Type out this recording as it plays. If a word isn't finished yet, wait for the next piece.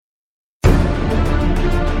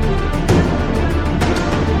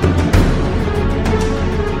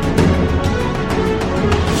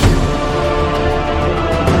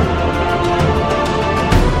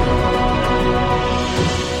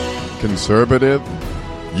Conservative?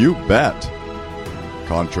 You bet.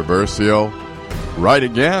 Controversial? Right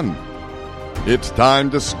again. It's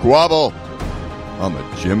time to squabble on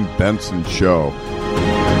the Jim Benson Show.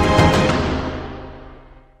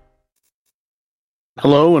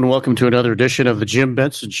 Hello and welcome to another edition of the Jim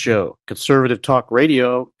Benson Show, conservative talk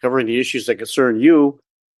radio covering the issues that concern you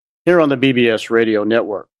here on the BBS Radio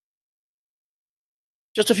Network.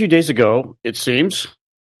 Just a few days ago, it seems,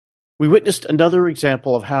 we witnessed another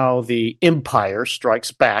example of how the empire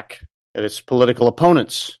strikes back at its political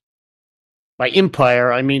opponents. By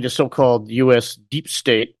empire, I mean the so-called U.S. deep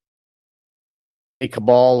state, a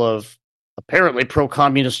cabal of apparently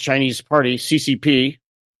pro-communist Chinese party, CCP,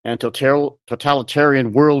 and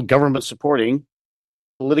totalitarian world government supporting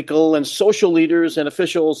political and social leaders and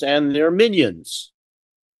officials and their minions.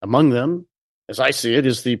 Among them, as I see it,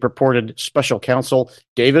 is the purported special counsel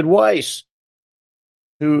David Weiss,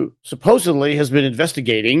 who supposedly has been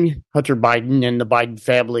investigating Hunter Biden and the Biden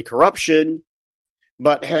family corruption,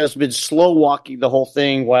 but has been slow-walking the whole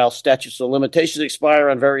thing while statutes of limitations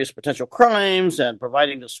expire on various potential crimes and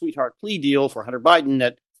providing the sweetheart plea deal for Hunter Biden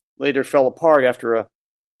that later fell apart after a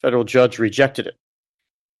federal judge rejected it.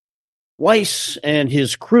 Weiss and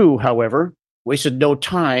his crew, however, wasted no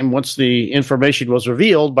time once the information was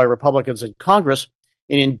revealed by Republicans in Congress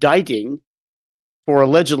in indicting for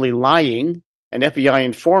allegedly lying an FBI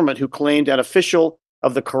informant who claimed an official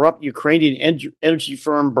of the corrupt Ukrainian energy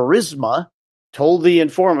firm Burisma told the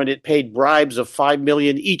informant it paid bribes of $5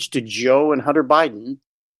 million each to Joe and Hunter Biden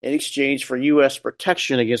in exchange for U.S.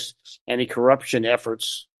 protection against anti-corruption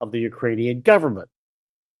efforts of the Ukrainian government.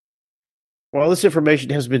 While this information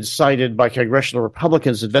has been cited by congressional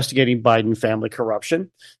Republicans investigating Biden family corruption,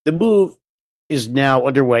 the move is now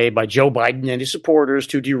underway by Joe Biden and his supporters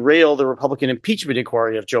to derail the Republican impeachment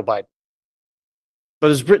inquiry of Joe Biden. But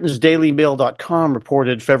as Britain's DailyMail.com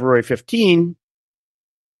reported February 15,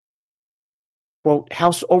 quote,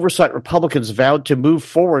 House Oversight Republicans vowed to move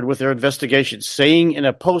forward with their investigation, saying in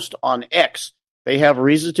a post on X, they have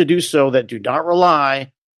reason to do so that do not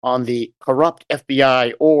rely on the corrupt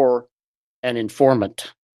FBI or an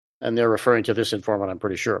informant. And they're referring to this informant, I'm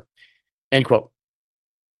pretty sure. End quote.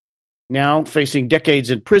 Now facing decades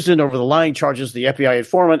in prison over the lying charges, the FBI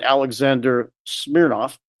informant, Alexander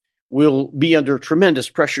Smirnov, will be under tremendous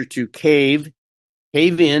pressure to cave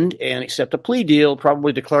in and accept a plea deal,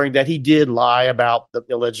 probably declaring that he did lie about the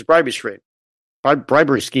alleged bribery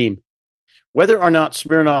scheme. Whether or not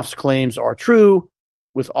Smirnov's claims are true,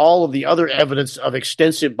 with all of the other evidence of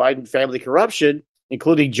extensive Biden family corruption,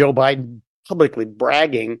 including Joe Biden publicly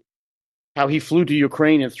bragging how he flew to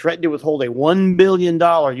Ukraine and threatened to withhold a $1 billion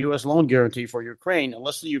U.S. loan guarantee for Ukraine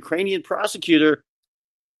unless the Ukrainian prosecutor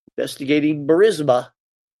investigating Burisma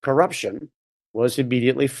corruption was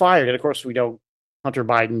immediately fired. And of course, we know Hunter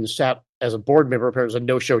Biden sat as a board member, apparently it was a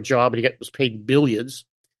no-show job, and he was paid billions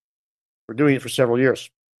for doing it for several years.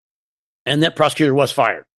 And that prosecutor was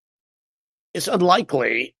fired. It's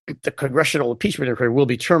unlikely the congressional impeachment inquiry will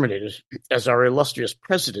be terminated, as our illustrious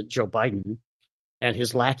president, Joe Biden, and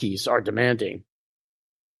his lackeys are demanding.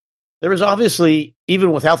 There is obviously,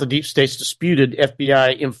 even without the deep state's disputed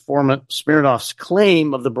FBI informant Smirnov's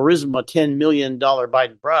claim of the Burisma $10 million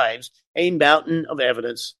Biden bribes, a mountain of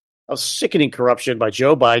evidence of sickening corruption by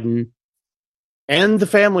Joe Biden and the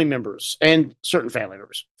family members, and certain family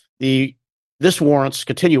members. This warrants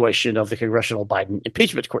continuation of the congressional Biden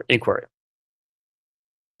impeachment inquiry.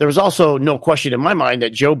 There was also no question in my mind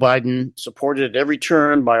that Joe Biden, supported at every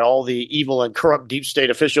turn by all the evil and corrupt deep state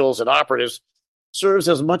officials and operatives, serves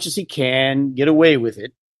as much as he can get away with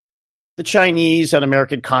it. The Chinese and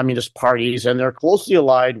American Communist parties and their closely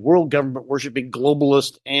allied world government worshipping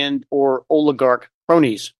globalist and or oligarch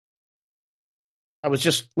cronies. I was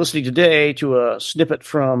just listening today to a snippet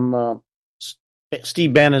from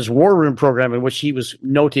Steve Bannon's War Room program in which he was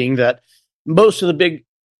noting that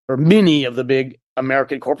many of the big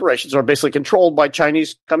American corporations are basically controlled by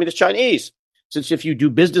communist Chinese. Since if you do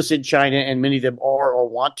business in China, and many of them are or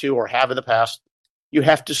want to or have in the past, you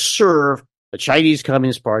have to serve the Chinese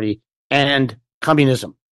Communist Party and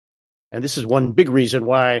communism. And this is one big reason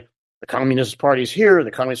why the communist parties here, the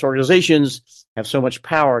communist organizations, have so much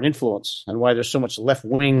power and influence, and why there's so much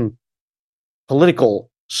left-wing political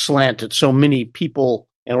slant at so many people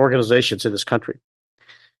and organizations in this country.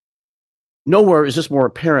 Nowhere is this more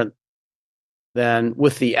apparent than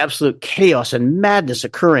with the absolute chaos and madness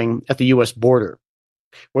occurring at the U.S. border,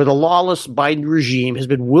 where the lawless Biden regime has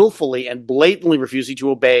been willfully and blatantly refusing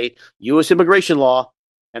to obey U.S. immigration law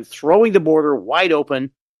and throwing the border wide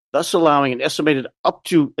open, thus allowing an estimated up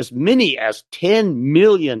to as many as 10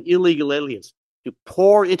 million illegal aliens to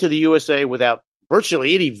pour into the USA without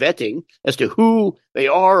virtually any vetting as to who they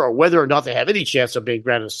are or whether or not they have any chance of being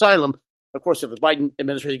granted asylum. Of course, if the Biden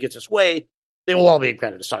administration gets its way, they will all be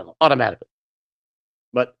granted asylum automatically.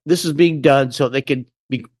 But this is being done so they can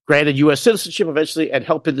be granted U.S. citizenship eventually and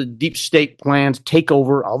help in the deep state plans take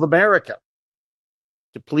over of America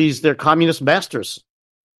to please their communist masters.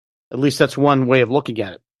 At least that's one way of looking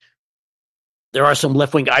at it. There are some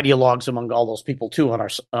left-wing ideologues among all those people too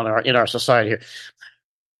in our society here.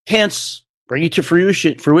 Hence, bringing to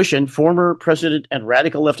fruition former President and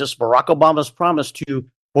radical leftist Barack Obama's promise to,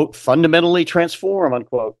 quote, fundamentally transform,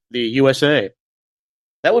 unquote, the USA.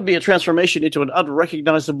 That would be a transformation into an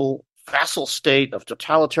unrecognizable vassal state of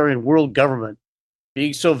totalitarian world government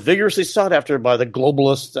being so vigorously sought after by the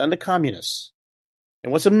globalists and the communists.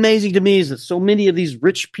 And what's amazing to me is that so many of these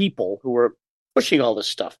rich people who are pushing all this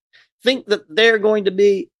stuff think that they're going to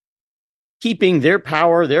be keeping their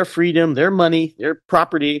power, their freedom, their money, their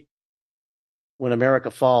property when America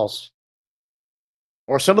falls.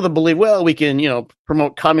 Or some of them believe, well, we can,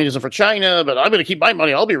 promote communism for China, but I'm going to keep my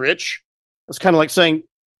money. I'll be rich. It's kind of like saying,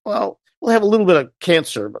 well, we'll have a little bit of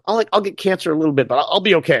cancer, but I'll get cancer a little bit, but I'll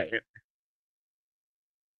be okay.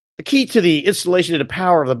 The key to the installation into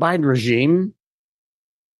power of the Biden regime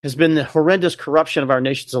has been the horrendous corruption of our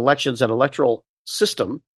nation's elections and electoral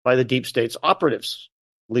system by the deep state's operatives.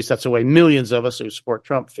 At least that's the way millions of us who support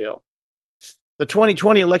Trump feel. The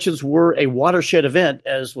 2020 elections were a watershed event,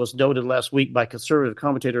 as was noted last week by conservative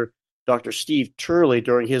commentator Dr. Steve Turley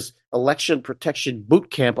during his Election Protection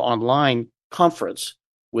Bootcamp online conference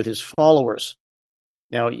with his followers.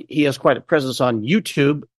 Now, he has quite a presence on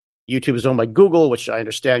YouTube. YouTube is owned by Google, which I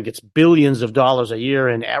understand gets billions of dollars a year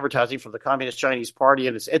in advertising from the Communist Chinese Party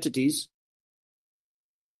and its entities.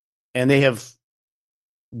 And they have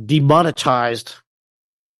demonetized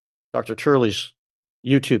Dr. Turley's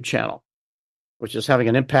YouTube channel, which is having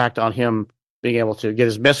an impact on him being able to get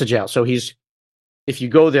his message out. So if you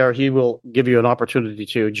go there, he will give you an opportunity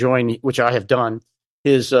to join, which I have done,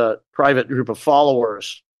 his private group of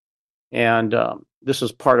followers. And this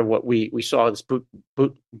is part of what we saw in this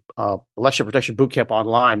Election Protection Bootcamp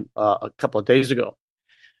online a couple of days ago.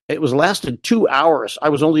 It lasted 2 hours. I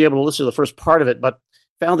was only able to listen to the first part of it, but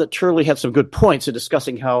found that Turley had some good points in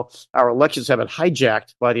discussing how our elections have been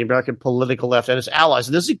hijacked by the American political left and its allies.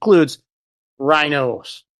 And this includes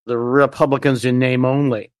rhinos, the Republicans in name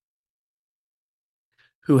only,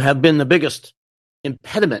 who have been the biggest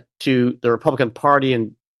impediment to the Republican Party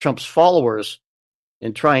and Trump's followers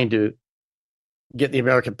in trying to get the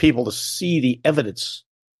American people to see the evidence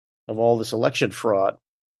of all this election fraud,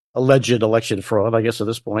 alleged election fraud. I guess at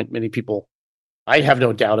this point, many people, I have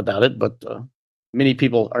no doubt about it, but many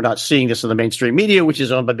people are not seeing this in the mainstream media, which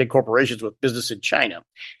is owned by big corporations with business in China.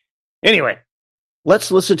 Anyway,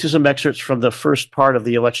 let's listen to some excerpts from the first part of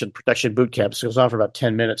the Election Protection Bootcamp. It goes on for about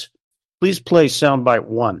 10 minutes. Please play soundbite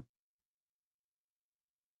 1.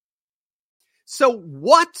 So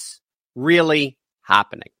what's really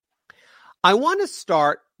happening? I want to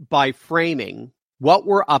start by framing what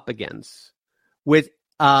we're up against with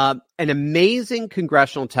an amazing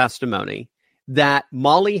congressional testimony that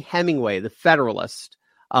Molly Hemingway, the Federalist,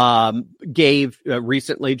 gave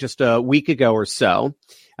recently, just a week ago or so,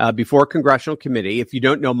 before a congressional committee. If you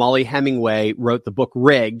don't know, Molly Hemingway wrote the book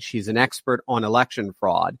Rigged. She's an expert on election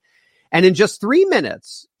fraud. And in just 3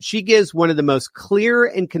 minutes, she gives one of the most clear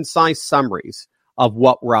and concise summaries of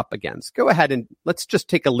what we're up against. Go ahead and let's just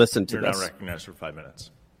take a listen to this. You're now recognized for 5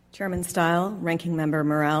 minutes. Chairman Stile, Ranking Member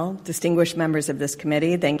Morrell, distinguished members of this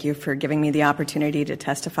committee, thank you for giving me the opportunity to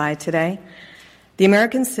testify today. The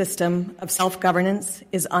American system of self-governance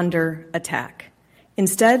is under attack.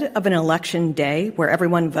 Instead of an election day where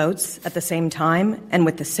everyone votes at the same time and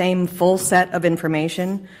with the same full set of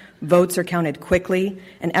information, votes are counted quickly,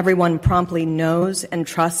 and everyone promptly knows and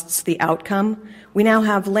trusts the outcome, we now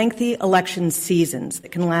have lengthy election seasons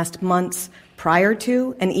that can last months prior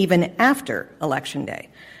to and even after Election Day.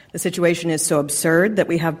 The situation is so absurd that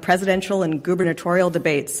we have presidential and gubernatorial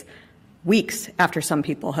debates weeks after some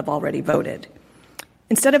people have already voted.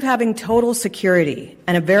 Instead of having total security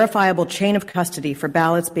and a verifiable chain of custody for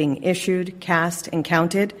ballots being issued, cast, and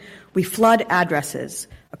counted, we flood addresses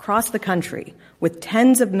across the country with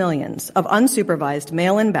tens of millions of unsupervised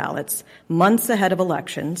mail-in ballots months ahead of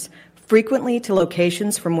elections, frequently to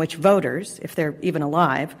locations from which voters, if they're even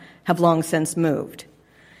alive, have long since moved.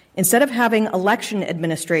 Instead of having election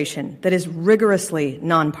administration that is rigorously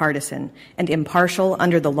nonpartisan and impartial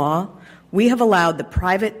under the law, we have allowed the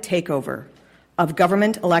private takeover of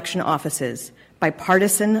government election offices by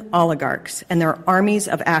partisan oligarchs and their armies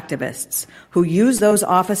of activists who use those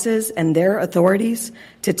offices and their authorities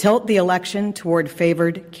to tilt the election toward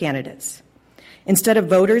favored candidates. Instead of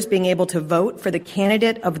voters being able to vote for the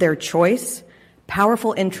candidate of their choice,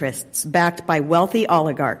 powerful interests backed by wealthy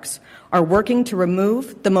oligarchs are working to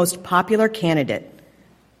remove the most popular candidate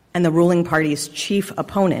and the ruling party's chief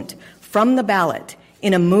opponent from the ballot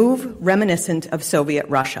in a move reminiscent of Soviet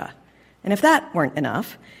Russia. And if that weren't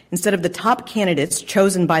enough, instead of the top candidates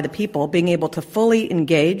chosen by the people being able to fully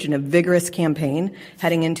engage in a vigorous campaign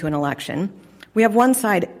heading into an election, we have one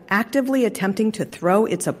side actively attempting to throw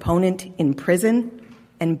its opponent in prison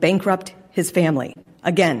and bankrupt his family,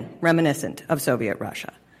 again, reminiscent of Soviet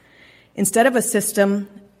Russia. Instead of a system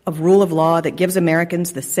of rule of law that gives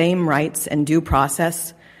Americans the same rights and due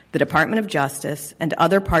process, the Department of Justice and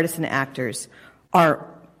other partisan actors are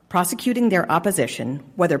prosecuting their opposition,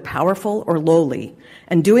 whether powerful or lowly,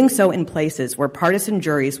 and doing so in places where partisan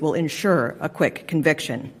juries will ensure a quick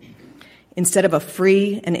conviction. Instead of a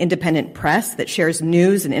free and independent press that shares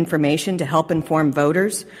news and information to help inform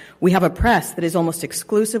voters, we have a press that is almost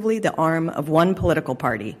exclusively the arm of one political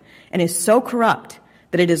party and is so corrupt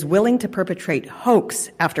that it is willing to perpetrate hoax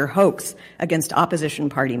after hoax against opposition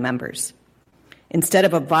party members. Instead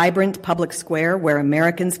of a vibrant public square where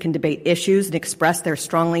Americans can debate issues and express their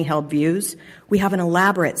strongly held views, we have an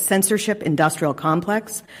elaborate censorship industrial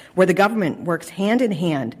complex where the government works hand in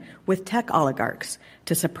hand with tech oligarchs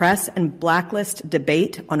to suppress and blacklist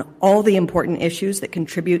debate on all the important issues that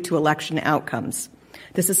contribute to election outcomes.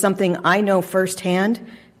 This is something I know firsthand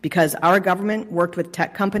because our government worked with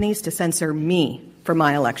tech companies to censor me for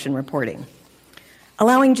my election reporting.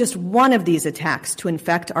 Allowing just one of these attacks to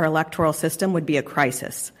infect our electoral system would be a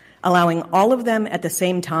crisis. Allowing all of them at the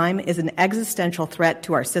same time is an existential threat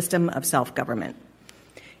to our system of self-government.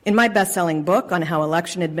 In my best-selling book on how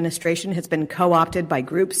election administration has been co-opted by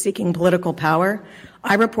groups seeking political power,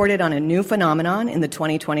 I reported on a new phenomenon in the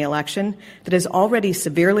 2020 election that has already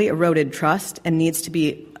severely eroded trust and needs to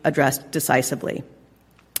be addressed decisively.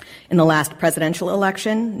 In the last presidential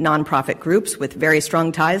election, nonprofit groups with very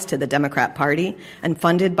strong ties to the Democrat Party and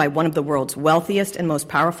funded by one of the world's wealthiest and most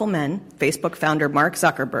powerful men, Facebook founder Mark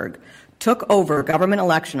Zuckerberg, took over government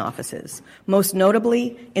election offices, most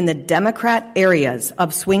notably in the Democrat areas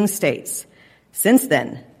of swing states. Since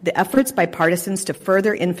then, the efforts by partisans to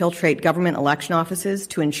further infiltrate government election offices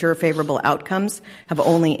to ensure favorable outcomes have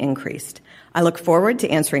only increased. I look forward to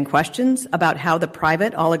answering questions about how the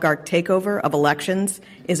private oligarch takeover of elections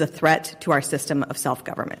is a threat to our system of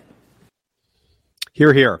self-government.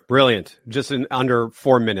 Hear, hear. Brilliant. Just in under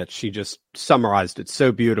 4 minutes, she just summarized it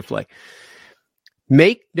so beautifully.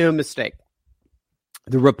 Make no mistake,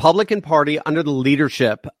 the Republican Party under the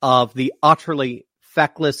leadership of the utterly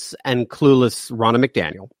feckless and clueless Ronna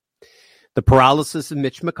McDaniel, the paralysis of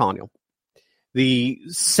Mitch McConnell, the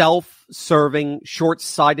self-serving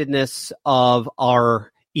short-sightedness of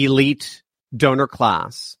our elite donor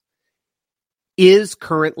class is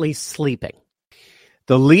currently sleeping.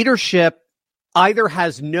 The leadership either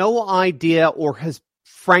has no idea or has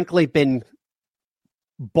frankly been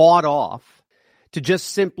bought off to just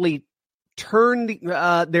simply turn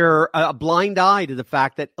their blind eye to the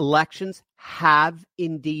fact that elections have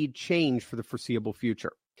indeed changed for the foreseeable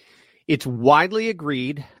future. It's widely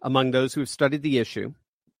agreed among those who have studied the issue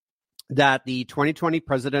that the 2020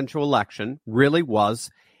 presidential election really was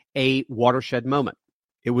a watershed moment.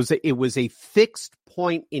 It was a fixed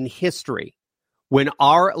point in history when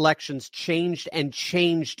our elections changed and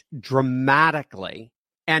changed dramatically.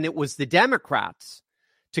 And it was the Democrats,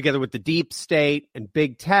 together with the deep state and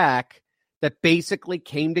big tech, that basically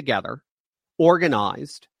came together,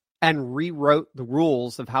 organized, and rewrote the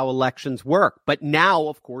rules of how elections work. But now,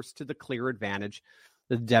 of course, to the clear advantage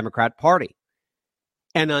of the Democrat Party.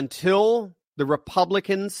 And until the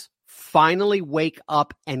Republicans finally wake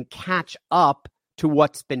up and catch up to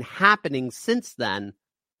what's been happening since then,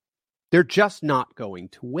 they're just not going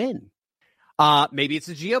to win. Maybe it's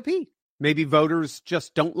the GOP. Maybe voters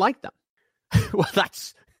just don't like them. Well,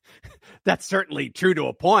 that's certainly true to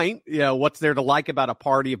a point. You know, what's there to like about a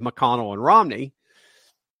party of McConnell and Romney?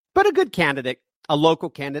 But a good candidate, a local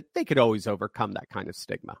candidate, they could always overcome that kind of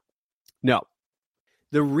stigma. No.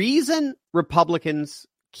 The reason Republicans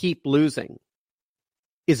keep losing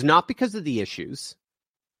is not because of the issues.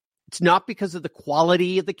 It's not because of the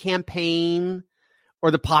quality of the campaign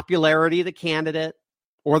or the popularity of the candidate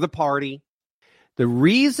or the party. The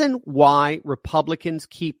reason why Republicans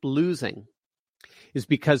keep losing is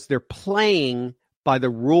because they're playing by the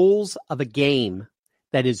rules of a game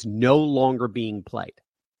that is no longer being played.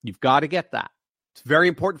 You've got to get that. It's very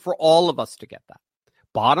important for all of us to get that.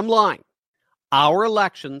 Bottom line, our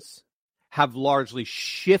elections have largely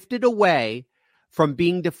shifted away from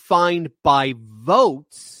being defined by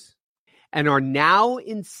votes and are now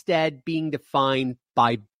instead being defined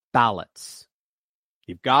by ballots.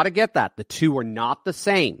 You've got to get that. The two are not the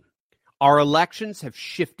same. Our elections have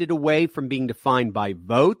shifted away from being defined by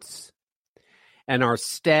votes and are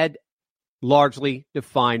instead largely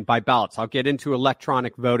defined by ballots. I'll get into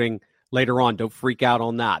electronic voting later on. Don't freak out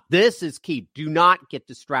on that. This is key. Do not get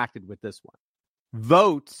distracted with this one.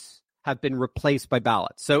 Votes have been replaced by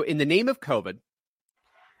ballots. So in the name of COVID,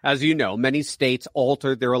 as you know, many states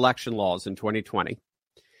altered their election laws in 2020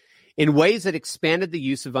 in ways that expanded the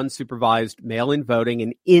use of unsupervised mail-in voting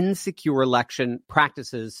and insecure election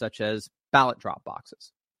practices such as ballot drop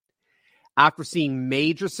boxes. After seeing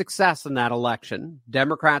major success in that election,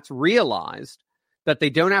 Democrats realized that they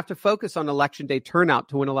don't have to focus on election day turnout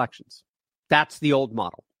to win elections. That's the old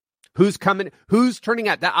model. Who's turning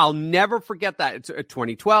out? That I'll never forget that. It's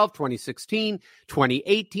 2012, 2016,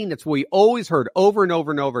 2018. That's what we always heard over and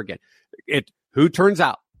over and over again. Who turns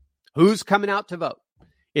out? Who's coming out to vote?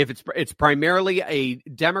 If it's primarily a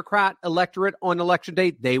Democrat electorate on election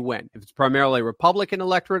day, they win. If it's primarily a Republican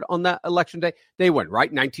electorate on that election day, they win, right?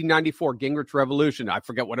 1994 Gingrich Revolution. I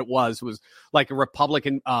forget what it was. It was like a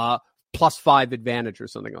Republican +5 advantage or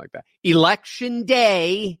something like that. Election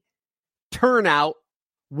day turnout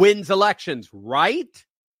wins elections, right?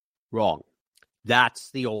 Wrong. That's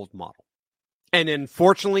the old model. And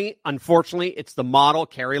unfortunately, it's the model.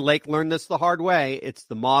 Carrie Lake learned this the hard way. It's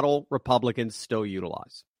the model Republicans still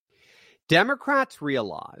utilize. Democrats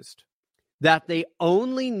realized that they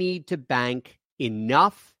only need to bank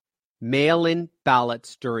enough mail-in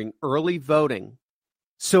ballots during early voting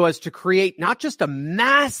so as to create not just a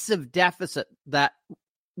massive deficit that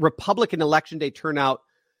Republican election day turnout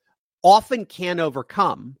often can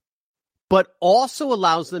overcome, but also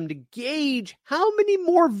allows them to gauge how many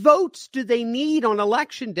more votes do they need on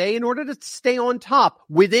election day in order to stay on top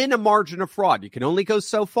within a margin of fraud. You can only go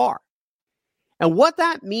so far. And what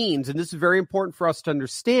that means, and this is very important for us to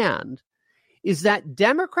understand, is that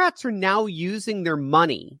Democrats are now using their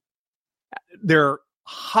money, their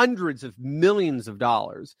hundreds of millions of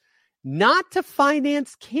dollars, not to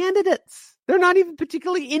finance candidates. They're not even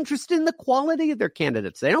particularly interested in the quality of their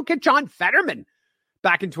candidates. They don't get John Fetterman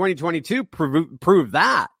back in 2022 prove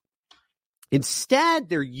that. Instead,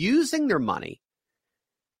 they're using their money,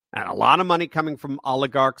 and a lot of money coming from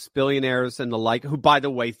oligarchs, billionaires, and the like, who, by the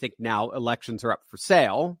way, think now elections are up for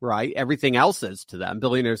sale, right? Everything else is to them.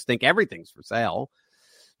 Billionaires think everything's for sale.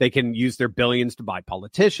 They can use their billions to buy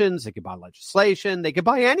politicians. They can buy legislation. They can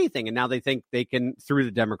buy anything. And now they think they can, through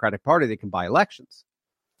the Democratic Party, they can buy elections.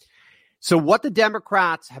 So what the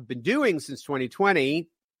Democrats have been doing since 2020,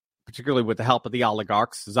 particularly with the help of the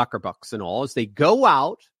oligarchs, Zuckerbucks and all, is they go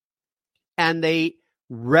out and they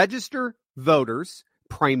register voters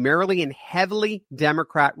primarily in heavily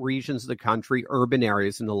Democrat regions of the country, urban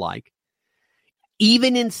areas and the like.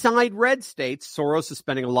 Even inside red states, Soros is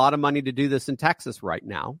spending a lot of money to do this in Texas right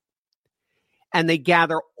now. And they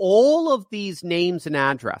gather all of these names and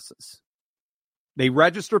addresses. They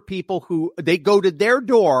register people who, they go to their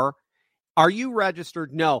door. Are you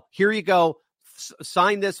registered? No. Here you go.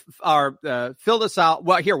 Sign this or fill this out.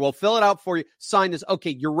 Well, here, we'll fill it out for you. Sign this.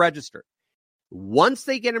 Okay, you're registered. Once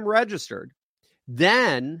they get them registered,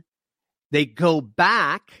 then they go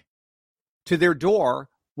back to their door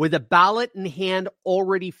with a ballot in hand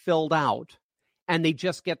already filled out, and they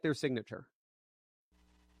just get their signature.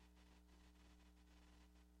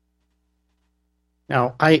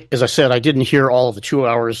 Now, as I said, I didn't hear all of the 2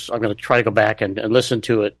 hours. I'm going to try to go back and listen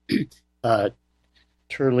to it.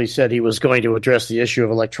 Turley said he was going to address the issue of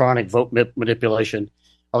electronic vote manipulation.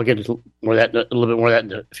 I'll get into a little bit more of that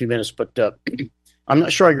in a few minutes, but I'm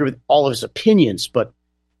not sure I agree with all of his opinions, but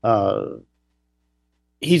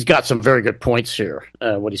he's got some very good points here,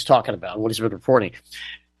 what he's talking about, what he's been reporting.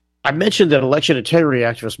 I mentioned that election integrity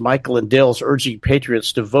activist Michael Lindell is urging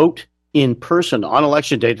patriots to vote in person on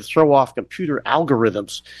election day to throw off computer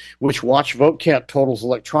algorithms which watch vote count totals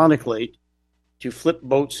electronically, to flip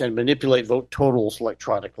votes and manipulate vote totals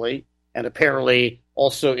electronically, and apparently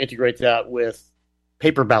also integrate that with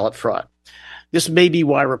paper ballot fraud. This may be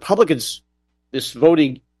why Republicans, this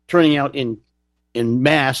voting turning out in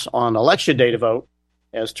mass on election day to vote,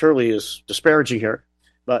 as Turley is disparaging here,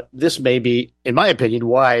 but this may be, in my opinion,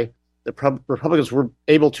 why the Republicans were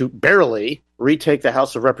able to barely retake the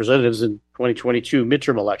House of Representatives in 2022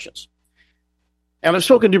 midterm elections. And I've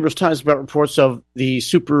spoken numerous times about reports of a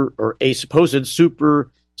supposed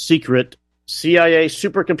super secret CIA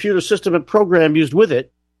supercomputer system and program used with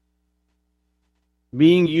it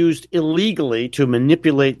being used illegally to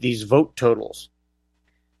manipulate these vote totals.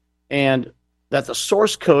 And that the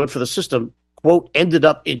source code for the system, quote, ended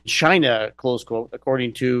up in China, close quote,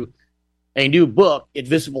 according to a new book,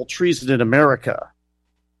 Invisible Treason in America,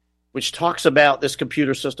 which talks about this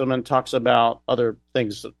computer system and talks about other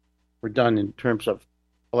things that were done in terms of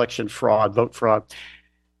election fraud, vote fraud.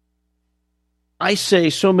 I say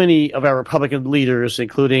so many of our Republican leaders,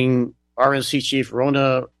 including RNC Chief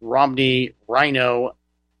Rona Romney Rhino,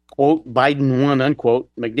 quote, Biden won, unquote,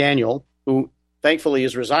 McDaniel, who thankfully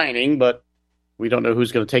is resigning, but we don't know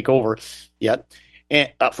who's going to take over yet,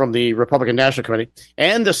 from the Republican National Committee,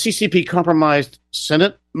 and the CCP compromised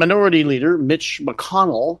Senate Minority Leader Mitch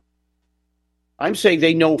McConnell. I'm saying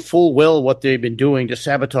they know full well what they've been doing to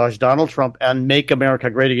sabotage Donald Trump and Make America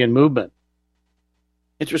Great Again movement.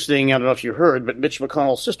 Interesting, I don't know if you heard, but Mitch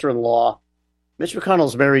McConnell's sister-in-law, Mitch McConnell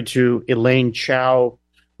is married to Elaine Chao,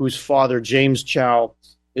 whose father, James Chao,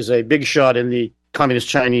 is a big shot in the communist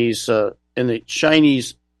Chinese, in the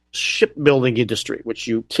Chinese shipbuilding industry, which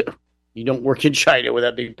you don't work in China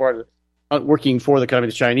without being part of working for the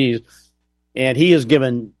communist Chinese. And he has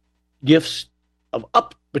given gifts of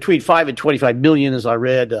up between 5 and 25 million, as I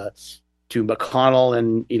read, to McConnell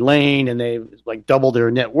and Elaine, and they like doubled their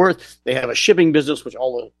net worth. They have a shipping business, which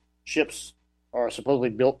all the ships are supposedly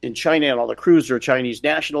built in China, and all the crews are Chinese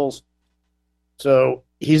nationals. So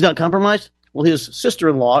he's not compromised. Well, his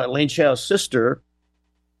sister-in-law, Elaine Chao's sister,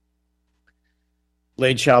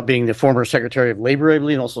 Elaine Chao being the former Secretary of Labor, I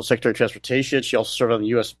believe, and also Secretary of Transportation. She also served on the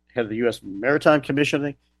U.S. head of the U.S. Maritime Commission, I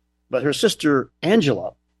think. But her sister,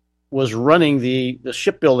 Angela, was running the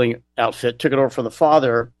shipbuilding outfit, took it over from the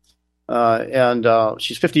father, and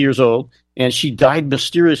she's 50 years old, and she died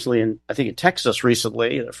mysteriously in Texas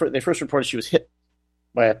recently. They first reported she was hit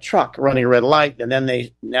by a truck running a red light, and then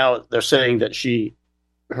they're saying that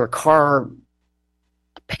her car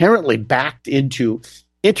apparently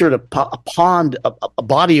entered a pond, a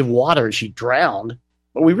body of water, and she drowned.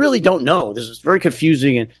 But we really don't know. This is very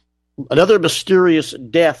confusing, and another mysterious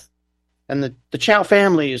death. And the Chao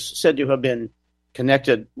family is said to have been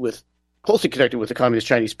closely connected with the Communist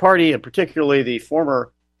Chinese Party, and particularly the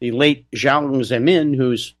late Jiang Zemin,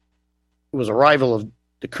 who was a rival of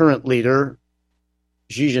the current leader,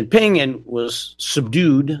 Xi Jinping, and was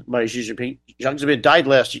subdued by Xi Jinping. Jiang Zemin died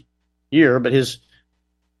last year, but his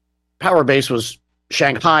power base was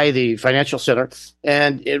Shanghai, the financial center.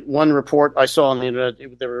 And in one report I saw on the internet,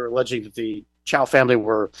 they were alleging that the Chao family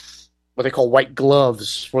were what they call white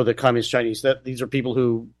gloves for the Communist Chinese. That these are people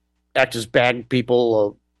who act as bad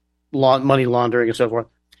people, money laundering and so forth.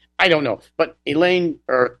 I don't know. But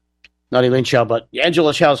not Elaine Chao, but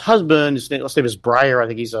Angela Chao's husband, his name is Breyer. I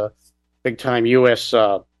think he's a big-time U.S.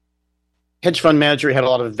 Hedge fund manager. He had a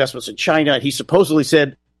lot of investments in China. He supposedly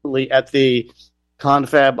said at the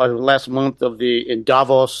confab last month in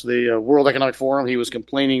Davos, the World Economic Forum, he was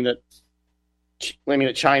claiming that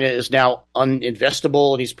China is now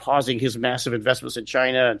uninvestable, and he's pausing his massive investments in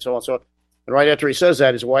China and so on and so on. And right after he says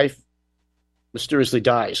that, his wife mysteriously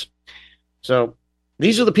dies. So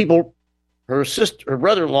these are the people. Her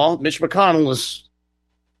brother-in-law, Mitch McConnell, is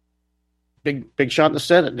big shot in the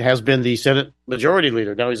Senate and has been the Senate Majority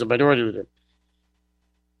Leader. Now he's a Minority Leader.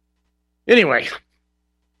 Anyway,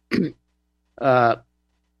 I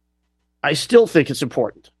still think it's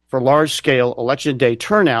important for large-scale election day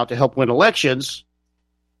turnout to help win elections,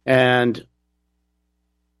 and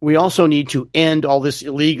we also need to end all this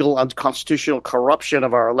illegal, unconstitutional corruption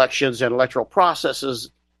of our elections and electoral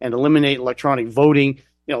processes and eliminate electronic voting.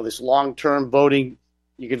 This long-term voting,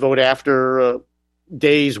 you could vote after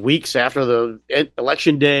days, weeks after the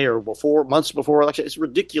election day or months before election. It's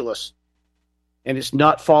ridiculous. And it's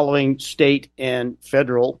not following state and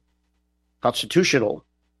federal constitutional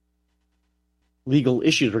legal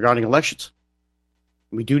issues regarding elections.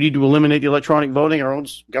 We do need to eliminate the electronic voting. Our own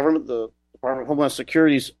government, the Department of Homeland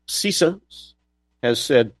Security's CISA, has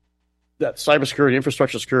said that Cybersecurity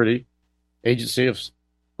Infrastructure Security Agency of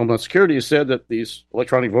Homeland Security has said that these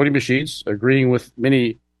electronic voting machines, agreeing with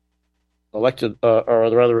many elected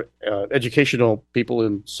educational people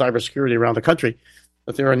in cybersecurity around the country,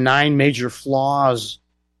 that there are 9 major flaws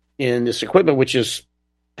in this equipment, which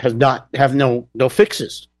have no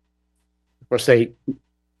fixes. Of course, they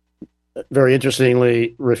very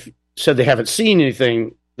interestingly said they haven't seen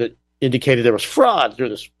anything that indicated there was fraud through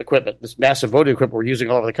this equipment, this massive voting equipment we're using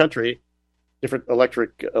all over the country. Different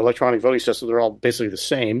electronic voting systems, they're all basically the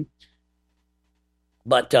same.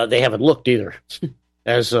 But they haven't looked either,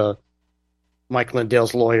 as Mike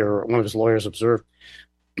Lindell's lawyer, one of his lawyers, observed.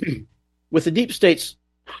 With the deep state's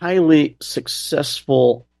highly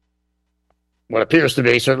successful, what appears to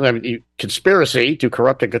be certainly conspiracy to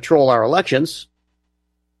corrupt and control our elections,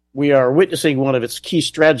 we are witnessing one of its key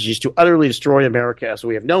strategies to utterly destroy America as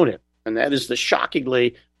we have known it. And that is the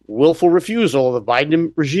shockingly willful refusal of the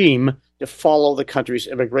Biden regime to follow the country's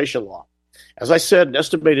immigration law. As I said, an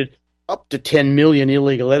estimated up to 10 million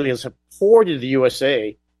illegal aliens have poured into the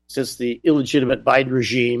USA since the illegitimate Biden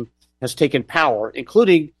regime has taken power,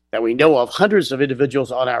 including, that we know of, hundreds of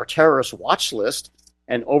individuals on our terrorist watch list,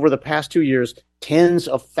 and over the past 2 years, tens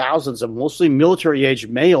of thousands of mostly military-age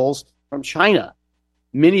males from China,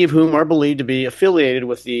 many of whom are believed to be affiliated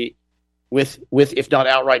with if not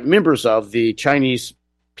outright members of, the Chinese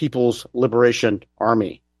People's Liberation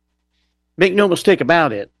Army. Make no mistake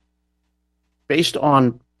about it, based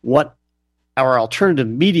on what our alternative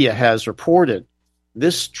media has reported,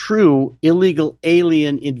 this true illegal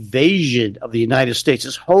alien invasion of the United States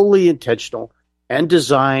is wholly intentional and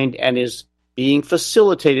designed and is being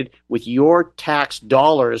facilitated with your tax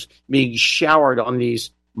dollars being showered on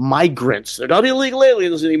these migrants. They're not illegal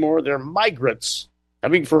aliens anymore. They're migrants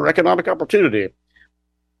coming for economic opportunity,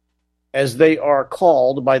 as they are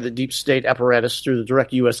called by the deep state apparatus through the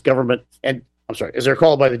direct U.S. government. And I'm sorry, as they're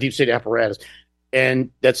called by the deep state apparatus.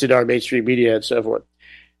 And that's in our mainstream media and so forth.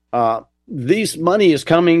 This money is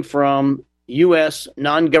coming from U.S.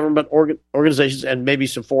 non-government organizations and maybe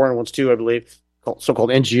some foreign ones too, I believe,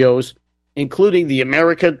 so-called NGOs, including the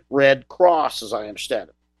American Red Cross, as I understand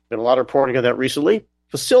it. Been a lot of reporting of that recently,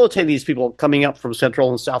 facilitating these people coming up from Central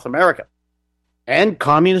and South America. And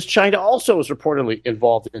Communist China also is reportedly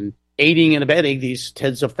involved in aiding and abetting these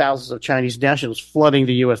tens of thousands of Chinese nationals flooding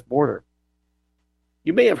the U.S. border.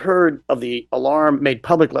 You may have heard of the alarm made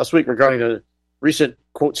public last week regarding a recent,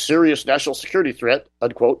 quote, serious national security threat,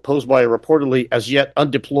 unquote, posed by a reportedly as yet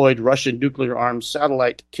undeployed Russian nuclear-armed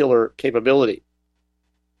satellite killer capability.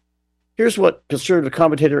 Here's what conservative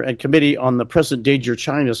commentator and committee on the present danger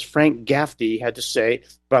China's Frank Gaffney had to say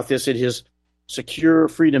about this in his Secure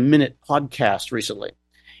Freedom Minute podcast recently.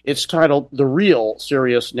 It's titled The Real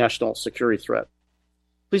Serious National Security Threat.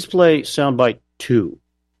 Please play soundbite 2.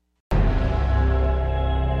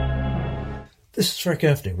 This is Frank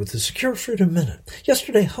Gaffney with the Secure Freedom Minute.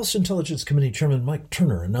 Yesterday, House Intelligence Committee Chairman Mike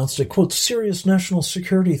Turner announced a, quote, serious national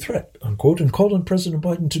security threat, unquote, and called on President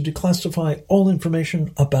Biden to declassify all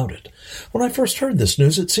information about it. When I first heard this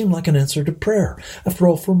news, it seemed like an answer to prayer. After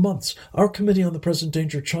all, for months, our Committee on the Present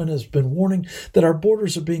Danger China has been warning that our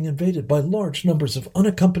borders are being invaded by large numbers of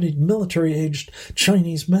unaccompanied military-aged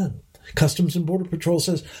Chinese men. Customs and Border Patrol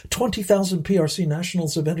says 20,000 PRC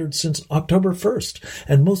nationals have entered since October 1st,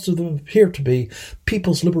 and most of them appear to be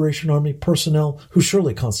People's Liberation Army personnel who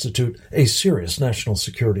surely constitute a serious national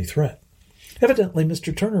security threat. Evidently,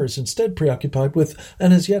 Mr. Turner is instead preoccupied with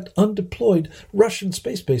an as yet undeployed Russian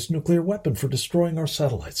space-based nuclear weapon for destroying our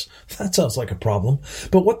satellites. That sounds like a problem,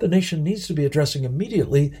 but what the nation needs to be addressing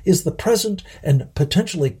immediately is the present and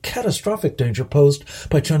potentially catastrophic danger posed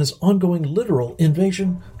by China's ongoing literal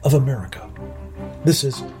invasion of America. This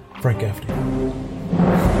is Frank Gaffney.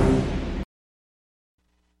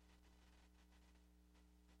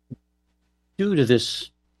 Due to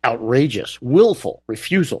this outrageous, willful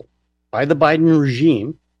refusal by the Biden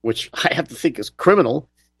regime, which I have to think is criminal,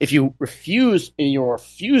 if you refuse and you're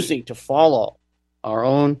refusing to follow our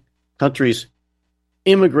own country's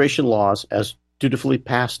immigration laws as dutifully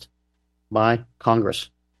passed by Congress.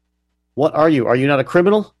 What are you? Are you not a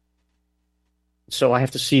criminal? So I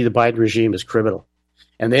have to see the Biden regime as criminal.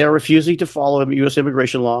 And they are refusing to follow U.S.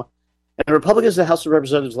 immigration law. And Republicans in the House of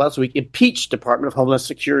Representatives last week impeached Department of Homeland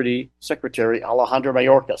Security Secretary Alejandro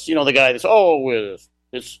Mayorkas. You know, the guy that's,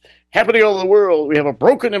 it's happening all over the world. We have a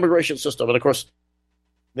broken immigration system. And, of course,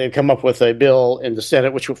 they've come up with a bill in the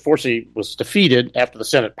Senate, which unfortunately was defeated after the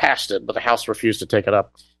Senate passed it, but the House refused to take it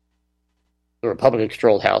up. The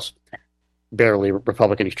Republican-controlled House, barely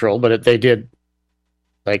Republican-controlled, but they did,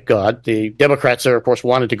 thank God. The Democrats there, of course,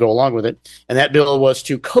 wanted to go along with it. And that bill was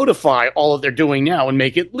to codify all that they're doing now and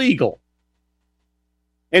make it legal.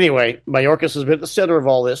 Anyway, Mayorkas has been at the center of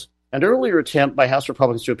all this. An earlier attempt by House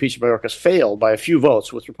Republicans to impeach Mayorkas failed by a few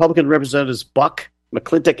votes, with Republican Representatives Buck,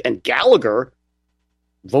 McClintock, and Gallagher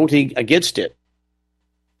voting against it.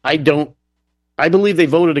 I believe they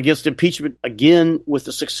voted against impeachment again with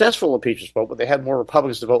the successful impeachment vote, but they had more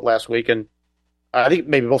Republicans to vote last week, and I think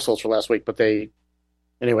maybe both votes were last week, but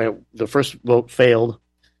anyway, the first vote failed,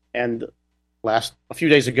 and a few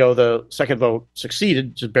days ago, the second vote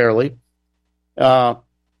succeeded, just barely.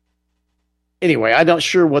 Anyway, I'm not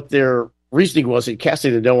sure what their reasoning was in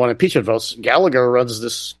casting the no on impeachment votes. Gallagher runs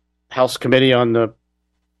this House Committee on the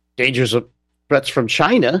dangers of threats from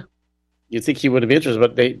China. You'd think he would have interested,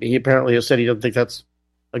 but he apparently has said he doesn't think that's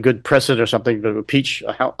a good precedent or something to impeach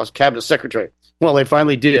a cabinet secretary. Well, they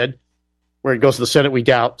finally did. Where it goes to the Senate, we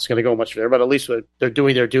doubt it's going to go much further, but at least they're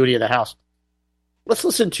doing their duty in the House. Let's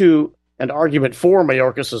listen to an argument for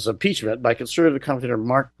Mayorkas' impeachment by conservative commentator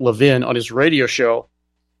Mark Levin on his radio show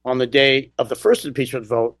on the day of the first impeachment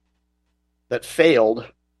vote that failed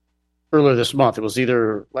earlier this month. It was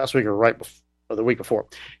either last week or or the week before.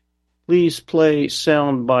 Please play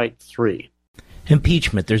soundbite 3.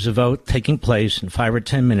 Impeachment. There's a vote taking place in 5 or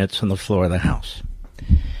 10 minutes on the floor of the House.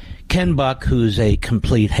 Ken Buck, who's a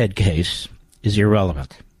complete head case, is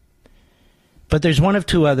irrelevant. But there's one of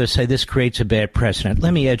two others say this creates a bad precedent.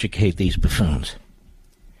 Let me educate these buffoons.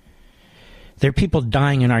 There are people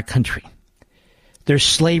dying in our country. There's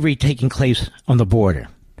slavery taking place on the border.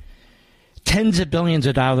 Tens of billions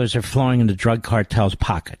of dollars are flowing into drug cartels'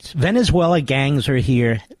 pockets. Venezuela gangs are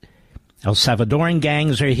here. El Salvadoran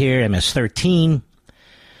gangs are here. MS-13.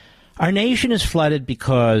 Our nation is flooded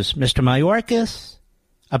because Mr. Mayorkas,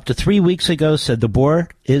 up to 3 weeks ago, said the border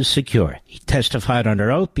is secure. He testified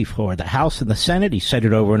under oath before the House and the Senate. He said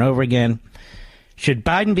it over and over again. Should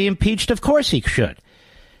Biden be impeached? Of course he should.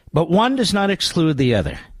 But one does not exclude the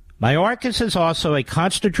other. Mayorkas is also a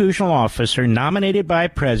constitutional officer nominated by a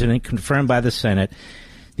president, confirmed by the Senate.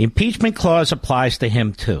 The impeachment clause applies to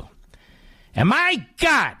him, too. And my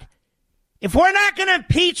God, if we're not going to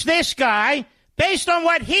impeach this guy based on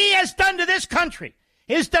what he has done to this country,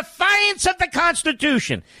 his defiance of the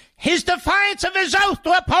Constitution, his defiance of his oath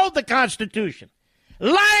to uphold the Constitution,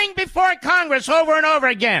 lying before Congress over and over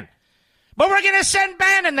again. But we're going to send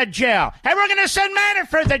Bannon to jail, and we're going to send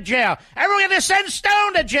Manafort to jail, and we're going to send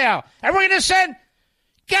Stone to jail, and we're going to send,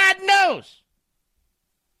 God knows,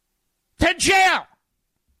 to jail.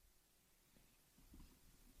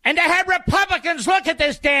 And to have Republicans look at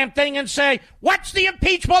this damn thing and say, what's the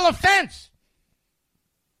impeachable offense?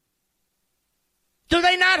 Do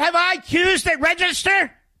they not have IQs that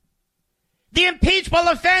register? The impeachable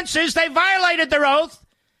offense is they violated their oath,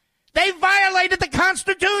 they violated the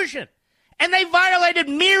Constitution, and they violated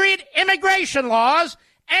myriad immigration laws,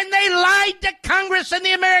 and they lied to Congress and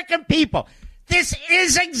the American people. This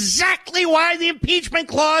is exactly why the impeachment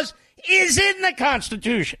clause is in the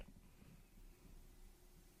Constitution.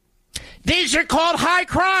 These are called high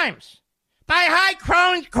crimes. By high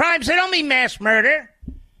crimes, they don't mean mass murder.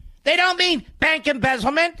 They don't mean bank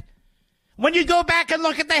embezzlement. When you go back and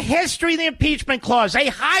look at the history of the impeachment clause, a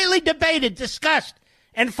highly debated, discussed,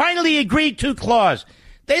 and finally agreed to clause.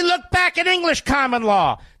 They look back at English common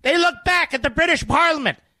law. They look back at the British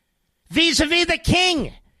Parliament vis-a-vis the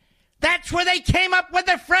king. That's where they came up with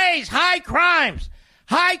the phrase high crimes.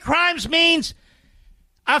 High crimes means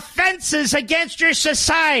offenses against your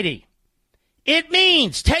society. It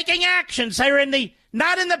means taking actions that are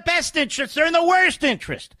not in the best interest, they're in the worst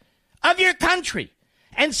interest of your country.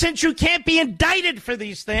 And since you can't be indicted for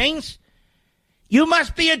these things, you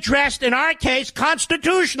must be addressed, in our case,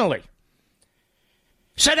 constitutionally.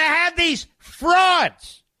 So to have these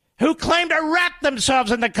frauds who claim to wrap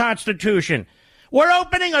themselves in the Constitution, we're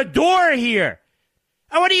opening a door here.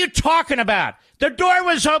 And what are you talking about? The door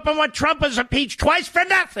was open when Trump was impeached twice for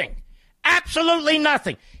nothing. Absolutely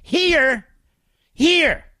nothing. Here,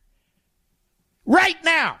 right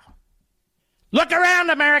now. Look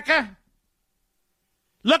around, America.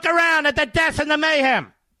 Look around at the death and the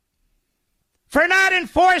mayhem. For not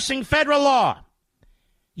enforcing federal law.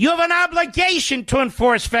 You have an obligation to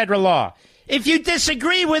enforce federal law. If you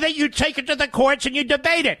disagree with it, you take it to the courts and you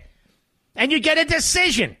debate it. And you get a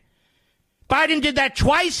decision. Biden did that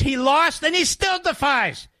twice. He lost, and he still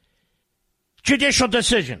defies judicial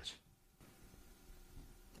decisions.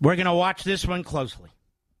 We're going to watch this one closely.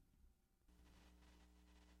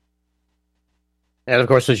 And, of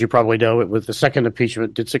course, as you probably know, with the second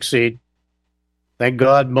impeachment did succeed. Thank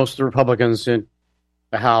God most of the Republicans in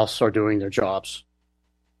the House are doing their jobs.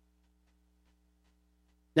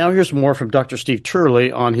 Now here's more from Dr. Steve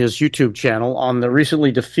Turley on his YouTube channel on the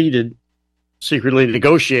recently defeated, secretly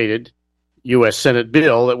negotiated U.S. Senate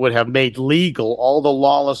bill that would have made legal all the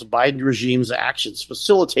lawless Biden regime's actions,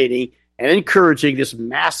 facilitating and encouraging this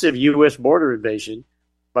massive U.S. border invasion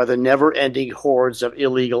by the never-ending hordes of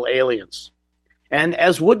illegal aliens. And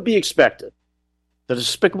as would be expected, the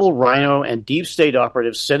despicable rhino and deep state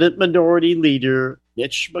operative Senate Minority Leader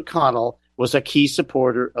Mitch McConnell was a key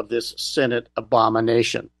supporter of this Senate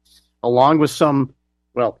abomination, along with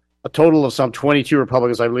a total of some 22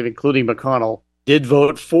 Republicans, I believe, including McConnell, did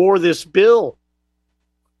vote for this bill.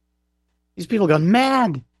 These people got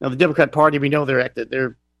mad. Now, the Democrat Party, we know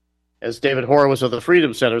they're, as David Horowitz of the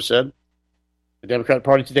Freedom Center said, the Democrat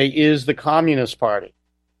Party today is the Communist Party.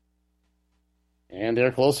 And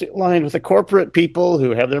they're closely aligned with the corporate people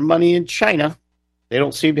who have their money in China. They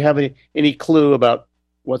don't seem to have any clue about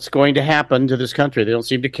what's going to happen to this country. They don't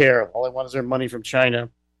seem to care. All they want is their money from China.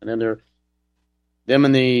 And then they're them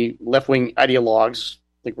and the left-wing ideologues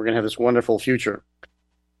think we're going to have this wonderful future.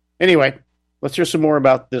 Anyway, let's hear some more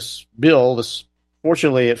about this bill.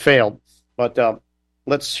 Fortunately, it failed, but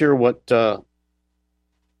let's hear what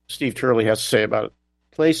Steve Turley has to say about it.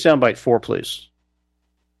 Play soundbite 4, please.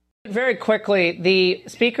 Very quickly, the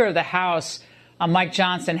Speaker of the House, Mike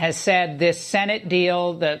Johnson, has said this Senate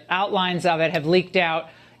deal, the outlines of it have leaked out,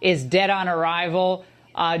 is dead on arrival.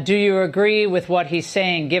 Do you agree with what he's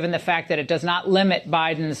saying, given the fact that it does not limit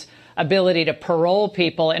Biden's ability to parole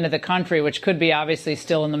people into the country, which could be obviously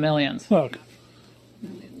still in the millions? Look,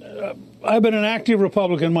 I've been an active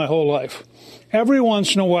Republican my whole life. Every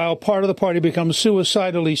once in a while, part of the party becomes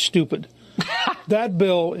suicidally stupid. That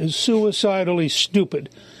bill is suicidally stupid.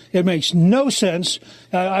 It makes no sense.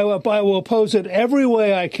 I will oppose it every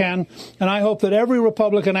way I can, and I hope that every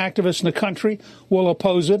Republican activist in the country will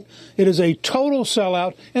oppose it. It is a total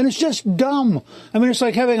sellout, and it's just dumb. I mean, it's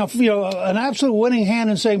like having an absolute winning hand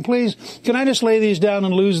and saying, please, can I just lay these down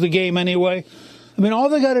and lose the game anyway? I mean, all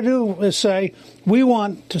they got to do is say, we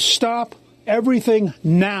want to stop everything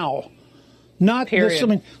now. Not Period. This. I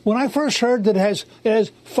mean, when I first heard that it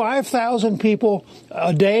has 5,000 people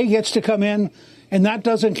a day gets to come in, and that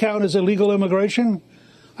doesn't count as illegal immigration,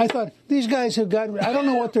 I thought, these guys have got, I don't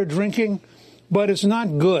know what they're drinking, but it's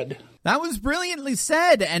not good. That was brilliantly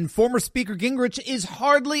said, and former Speaker Gingrich is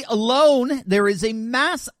hardly alone. There is a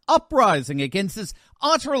mass uprising against this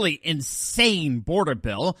utterly insane border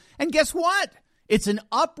bill, and guess what? It's an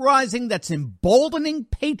uprising that's emboldening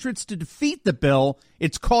patriots to defeat the bill.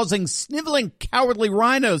 It's causing sniveling, cowardly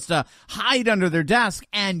rhinos to hide under their desk,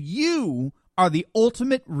 and you are the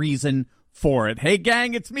ultimate reason for it. Hey,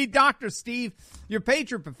 gang, it's me, Dr. Steve, your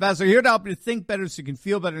patriot professor, here to help you think better so you can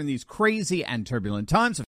feel better in these crazy and turbulent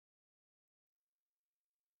times.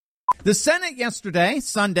 The Senate yesterday,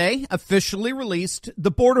 Sunday, officially released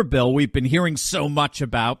the border bill we've been hearing so much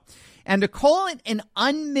about. And to call it an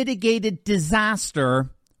unmitigated disaster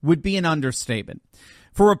would be an understatement.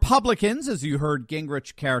 For Republicans, as you heard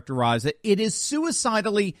Gingrich characterize it, it is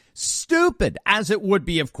suicidally stupid, as it would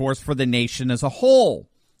be, of course, for the nation as a whole.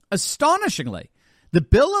 Astonishingly, the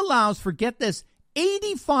bill allows for, get this,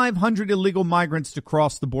 8,500 illegal migrants to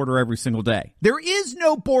cross the border every single day. There is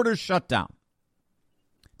no border shutdown.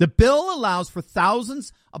 The bill allows for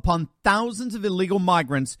thousands upon thousands of illegal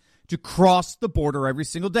migrants to cross the border every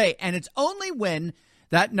single day. And it's only when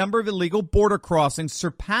that number of illegal border crossings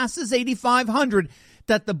surpasses 8,500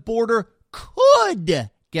 that the border could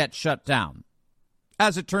get shut down.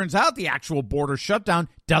 As it turns out, the actual border shutdown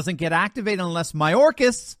doesn't get activated unless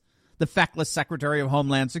Mayorkas, the feckless Secretary of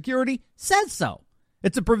Homeland Security, says so.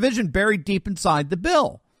 It's a provision buried deep inside the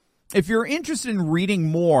bill. If you're interested in reading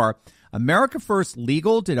more, America First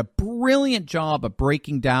Legal did a brilliant job of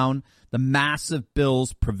breaking down the massive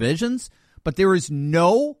bill's provisions, but there is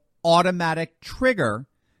no automatic trigger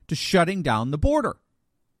to shutting down the border.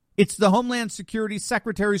 It's the Homeland Security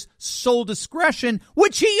Secretary's sole discretion,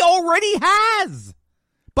 which he already has.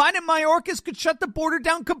 Biden and Mayorkas could shut the border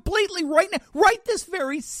down completely right now, right this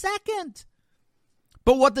very second.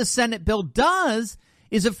 But what the Senate bill does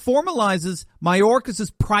is it formalizes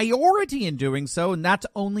Mayorkas' priority in doing so, and that's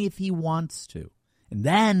only if he wants to. And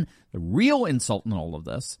then the real insult in all of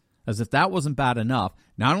this, as if that wasn't bad enough,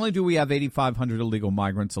 not only do we have 8,500 illegal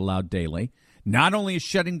migrants allowed daily, not only is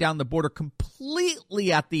shutting down the border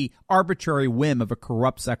completely at the arbitrary whim of a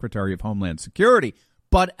corrupt Secretary of Homeland Security,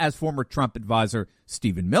 but as former Trump advisor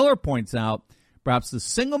Stephen Miller points out, perhaps the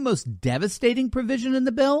single most devastating provision in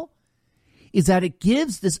the bill is that it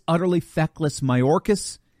gives this utterly feckless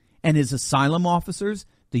Mayorkas and his asylum officers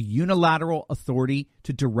the unilateral authority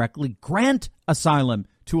to directly grant asylum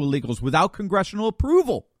to illegals without congressional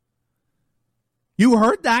approval. You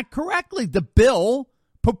heard that correctly. The bill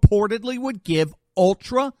purportedly would give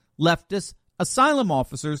ultra-leftist asylum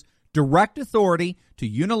officers direct authority to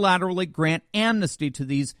unilaterally grant amnesty to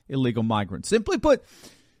these illegal migrants. Simply put,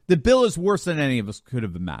 the bill is worse than any of us could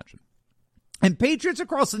have imagined. And patriots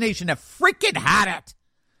across the nation have freaking had it.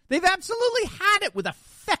 They've absolutely had it with a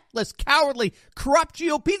feckless, cowardly, corrupt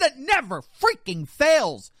GOP that never freaking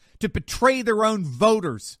fails to betray their own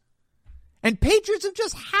voters. And patriots have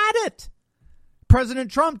just had it.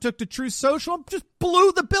 President Trump took to Truth Social and just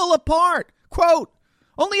blew the bill apart. Quote,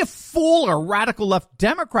 only a fool or radical left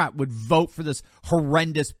Democrat would vote for this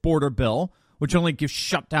horrendous border bill, which only gives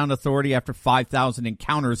shutdown authority after 5,000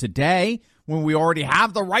 encounters a day, when we already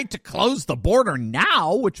have the right to close the border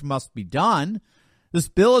now, which must be done. This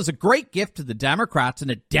bill is a great gift to the Democrats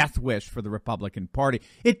and a death wish for the Republican Party.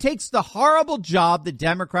 It takes the horrible job the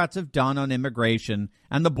Democrats have done on immigration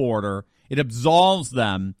and the border It absolves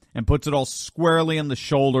them and puts it all squarely on the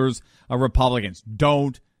shoulders of Republicans.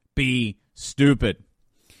 Don't be stupid.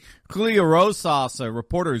 Julio Rosas, a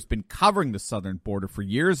reporter who's been covering the southern border for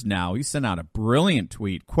years now, he sent out a brilliant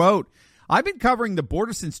tweet. Quote, I've been covering the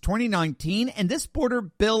border since 2019, and this border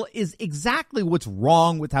bill is exactly what's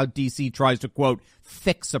wrong with how D.C. tries to, quote,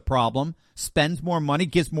 fix a problem, spends more money,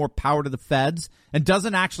 gives more power to the feds, and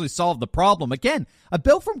doesn't actually solve the problem. Again, a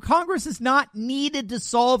bill from Congress is not needed to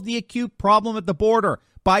solve the acute problem at the border.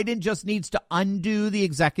 Biden just needs to undo the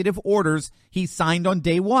executive orders he signed on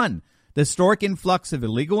day one. The historic influx of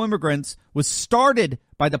illegal immigrants was started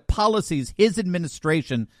by the policies his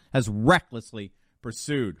administration has recklessly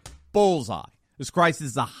pursued. Bullseye. This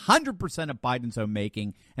crisis is 100% of Biden's own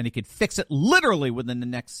making, and he could fix it literally within the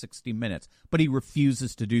next 60 minutes. But he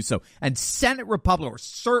refuses to do so. And Senate Republicans, or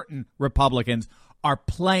certain Republicans, are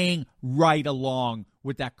playing right along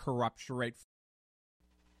with that corruption rate.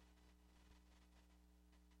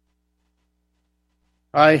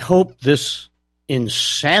 I hope this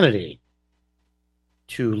insanity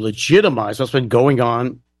to legitimize what's been going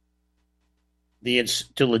on,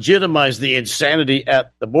 to legitimize the insanity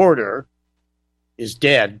at the border is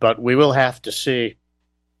dead, but we will have to see.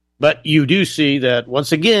 But you do see that,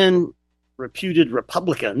 once again, reputed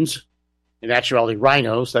Republicans, in actuality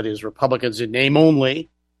rhinos, that is, Republicans in name only,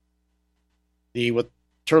 what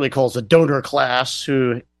Turley calls the donor class,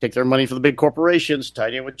 who take their money from the big corporations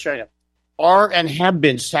tied in with China, are and have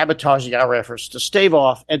been sabotaging our efforts to stave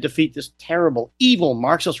off and defeat this terrible, evil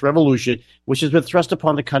Marxist revolution, which has been thrust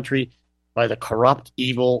upon the country by the corrupt,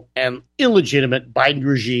 evil, and illegitimate Biden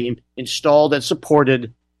regime installed and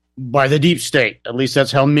supported by the deep state. At least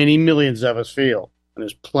that's how many millions of us feel. And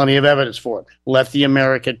there's plenty of evidence for it. Let the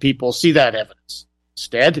American people see that evidence.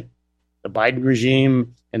 Instead, the Biden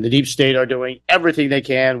regime and the deep state are doing everything they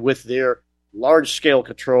can with their large-scale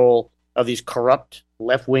control of these corrupt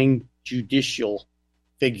left-wing judicial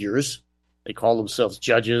figures. They call themselves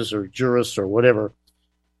judges or jurists or whatever,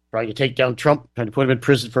 trying to take down Trump, trying to put him in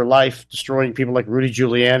prison for life, destroying people like Rudy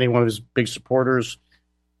Giuliani, one of his big supporters,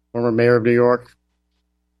 former mayor of New York,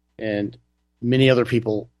 and many other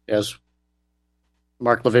people, as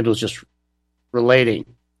Mark Levin was just relating.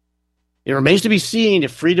 It remains to be seen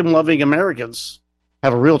if freedom-loving Americans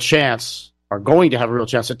have a real chance, are going to have a real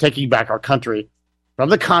chance at taking back our country from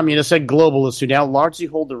the communists and globalists who now largely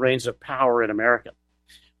hold the reins of power in America.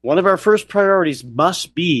 One of our first priorities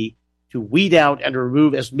must be to weed out and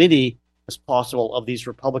remove as many as possible of these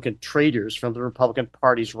Republican traitors from the Republican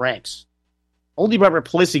Party's ranks. Only by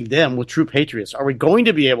replacing them with true patriots are we going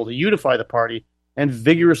to be able to unify the party and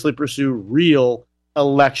vigorously pursue real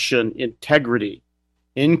election integrity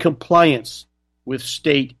in compliance with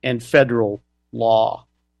state and federal law,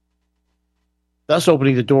 thus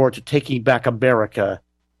opening the door to taking back America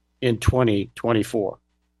in 2024.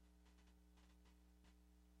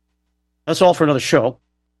 That's all for another show.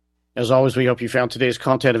 As always, we hope you found today's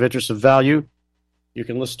content of interest and value. You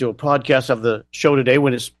can listen to a podcast of the show today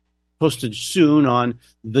when it's posted soon on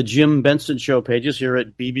the Jim Benson Show pages here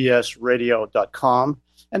at bbsradio.com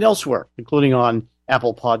and elsewhere, including on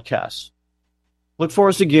Apple Podcasts. Look for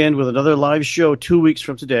us again with another live show 2 weeks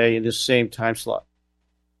from today in this same time slot.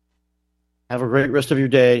 Have a great rest of your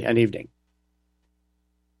day and evening.